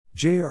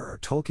J.R.R.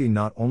 Tolkien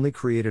not only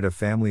created a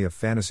family of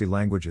fantasy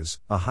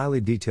languages, a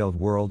highly detailed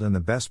world and the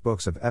best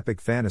books of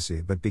epic fantasy,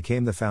 but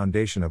became the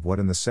foundation of what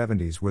in the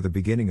 70s were the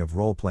beginning of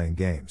role-playing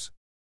games.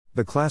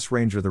 The class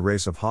Ranger, the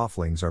race of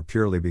Hofflings, are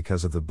purely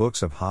because of the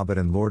books of Hobbit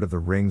and Lord of the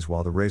Rings,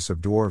 while the race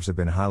of dwarves have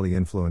been highly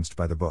influenced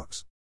by the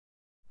books.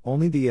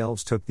 Only the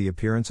elves took the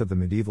appearance of the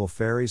medieval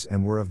fairies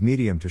and were of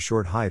medium to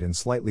short height and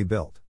slightly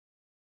built.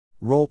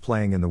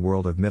 Role-playing in the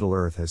world of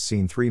Middle-earth has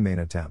seen three main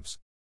attempts.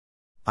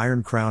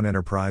 Iron Crown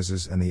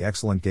Enterprises and the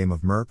excellent game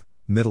of MERP,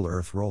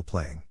 Middle-earth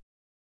Role-Playing.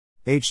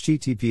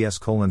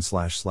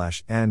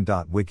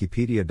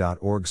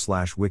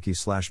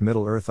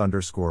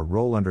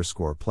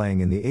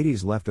 https://n.wikipedia.org/wiki/middle-earth_role_playing in the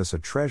 80s left us a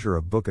treasure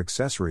of book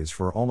accessories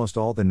for almost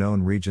all the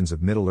known regions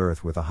of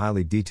Middle-earth, with a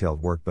highly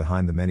detailed work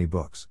behind the many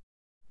books.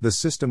 The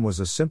system was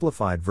a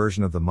simplified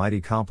version of the mighty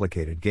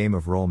complicated game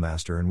of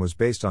Rolemaster and was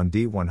based on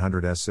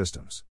D100S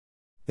systems.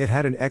 It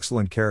had an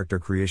excellent character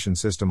creation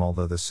system,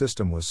 although the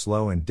system was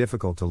slow and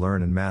difficult to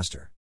learn and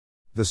master.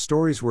 The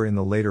stories were in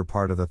the later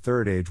part of the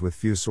Third Age, with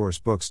few source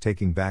books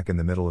taking back in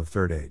the middle of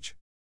Third Age.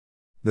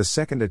 The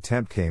second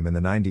attempt came in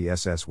the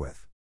 90s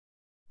with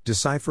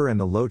Decipher and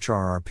the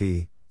Lochar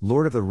RP,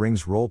 Lord of the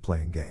Rings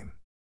role-playing game.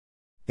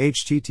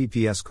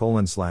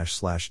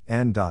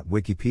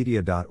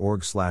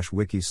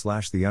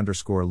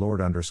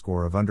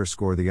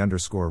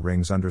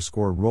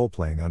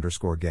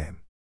 https://n.wikipedia.org/wiki/the_lord_of_the_rings_role-playing_game.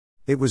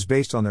 It was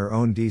based on their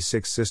own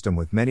D6 system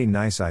with many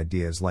nice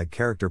ideas like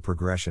character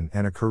progression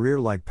and a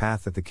career-like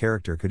path that the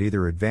character could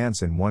either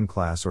advance in one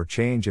class or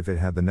change if it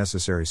had the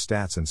necessary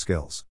stats and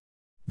skills.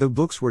 The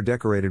books were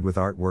decorated with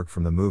artwork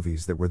from the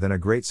movies that were then a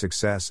great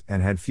success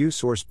and had few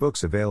source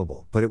books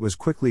available, but it was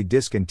quickly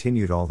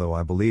discontinued, although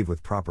I believe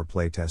with proper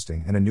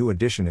playtesting and a new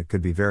edition it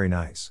could be very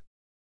nice.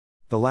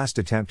 The last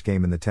attempt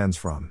came in the 10s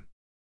from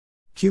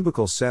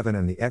Cubicle 7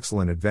 and the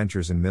excellent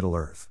Adventures in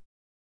Middle-earth.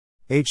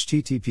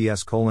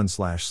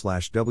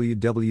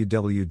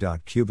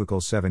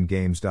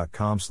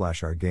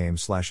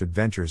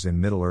 https://www.cubicle7games.com/our/game/adventures in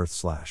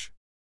Middle-earth/.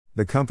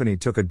 The company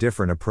took a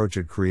different approach.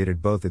 It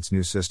created both its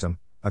new system,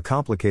 a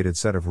complicated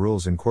set of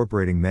rules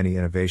incorporating many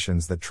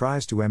innovations that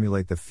tries to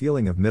emulate the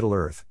feeling of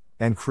Middle-earth,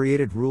 and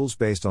created rules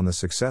based on the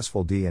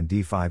successful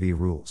D&D 5e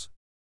rules.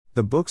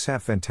 The books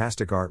have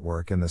fantastic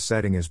artwork and the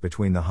setting is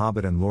between The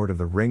Hobbit and Lord of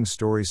the Rings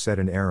stories set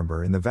in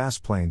Erebor in the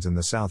vast plains in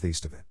the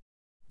southeast of it.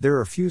 There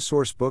are few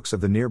source books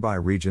of the nearby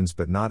regions,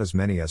 but not as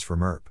many as for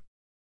MERP.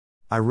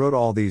 I wrote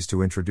all these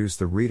to introduce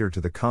the reader to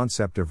the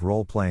concept of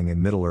role-playing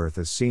in Middle-earth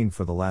as seen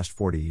for the last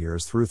 40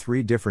 years through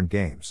three different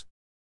games.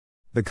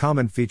 The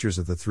common features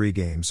of the three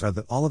games are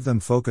that all of them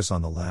focus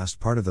on the last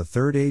part of the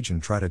Third Age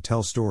and try to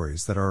tell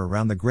stories that are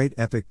around the great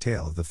epic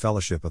tale of the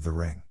Fellowship of the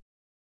Ring.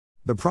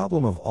 The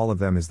problem of all of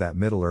them is that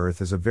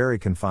Middle-earth is a very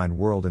confined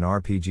world in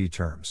RPG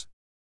terms.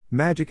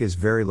 Magic is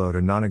very low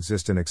to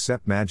non-existent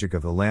except magic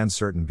of the land,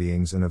 certain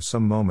beings and of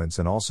some moments,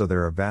 and also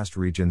there are vast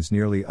regions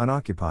nearly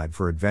unoccupied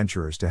for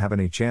adventurers to have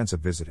any chance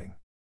of visiting.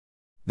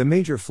 The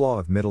major flaw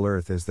of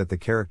Middle-earth is that the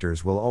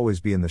characters will always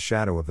be in the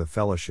shadow of the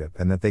Fellowship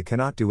and that they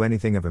cannot do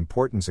anything of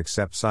importance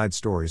except side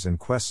stories and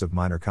quests of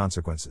minor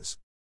consequences.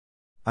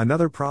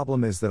 Another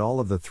problem is that all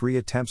of the three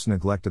attempts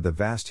neglected the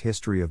vast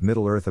history of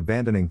Middle-earth,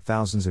 abandoning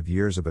thousands of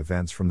years of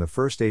events from the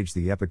First Age,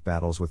 the epic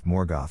battles with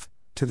Morgoth,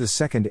 to the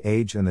Second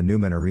Age and the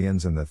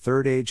Númenóreans, and the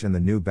Third Age and the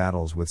new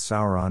battles with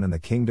Sauron and the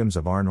kingdoms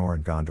of Arnor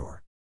and Gondor.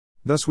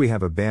 Thus we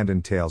have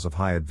abandoned tales of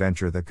high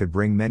adventure that could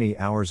bring many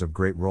hours of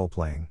great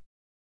role-playing.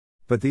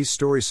 But these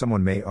stories,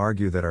 someone may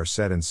argue, that are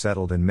set and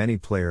settled, and many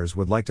players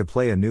would like to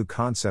play a new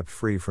concept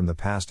free from the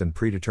past and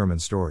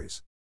predetermined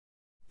stories.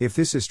 If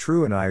this is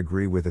true, and I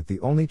agree with it, the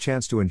only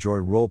chance to enjoy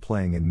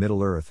role-playing in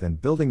Middle-earth and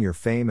building your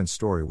fame and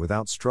story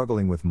without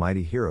struggling with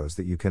mighty heroes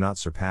that you cannot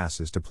surpass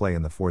is to play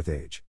in the Fourth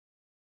Age.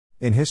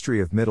 In History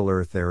of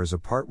Middle-earth there is a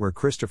part where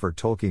Christopher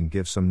Tolkien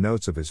gives some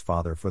notes of his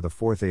father for the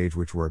Fourth Age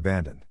which were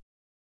abandoned.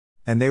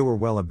 And they were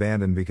well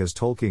abandoned because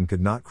Tolkien could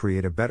not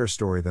create a better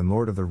story than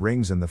Lord of the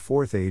Rings in the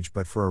Fourth Age,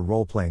 but for a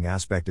role-playing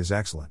aspect is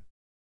excellent.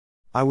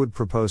 I would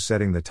propose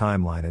setting the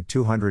timeline at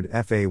 200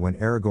 FA when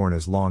Aragorn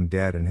is long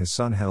dead and his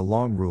son had a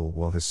long rule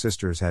while his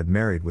sisters had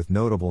married with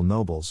notable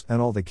nobles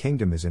and all the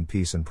kingdom is in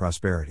peace and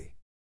prosperity.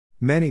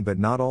 Many but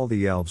not all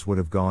the elves would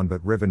have gone,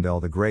 but Rivendell,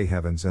 the Grey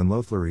Heavens and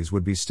Lothlorien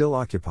would be still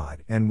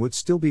occupied and would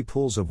still be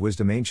pools of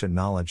wisdom, ancient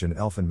knowledge and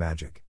elfin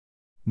magic.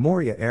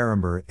 Moria,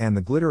 Erebor and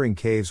the Glittering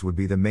Caves would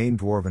be the main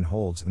dwarven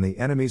holds, and the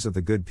enemies of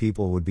the good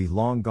people would be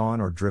long gone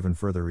or driven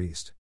further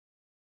east.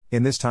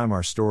 In this time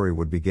our story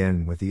would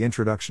begin with the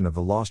introduction of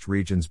the lost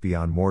regions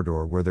beyond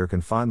Mordor, where there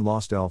can find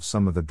lost elves,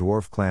 some of the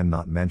dwarf clan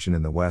not mentioned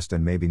in the west,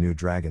 and maybe new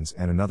dragons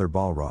and another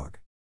Balrog.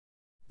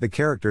 The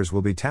characters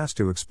will be tasked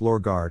to explore,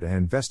 guard and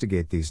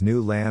investigate these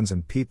new lands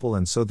and people,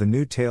 and so the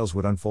new tales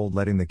would unfold,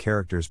 letting the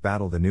characters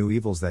battle the new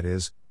evils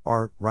that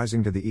are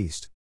rising to the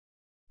east.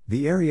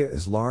 The area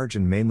is large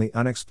and mainly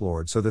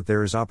unexplored, so that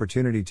there is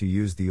opportunity to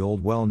use the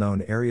old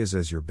well-known areas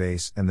as your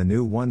base and the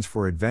new ones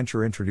for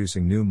adventure,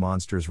 introducing new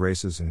monsters,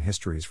 races and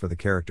histories for the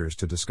characters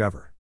to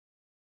discover.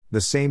 The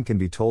same can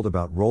be told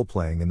about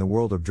role-playing in the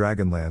world of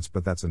Dragonlance,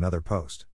 but that's another post.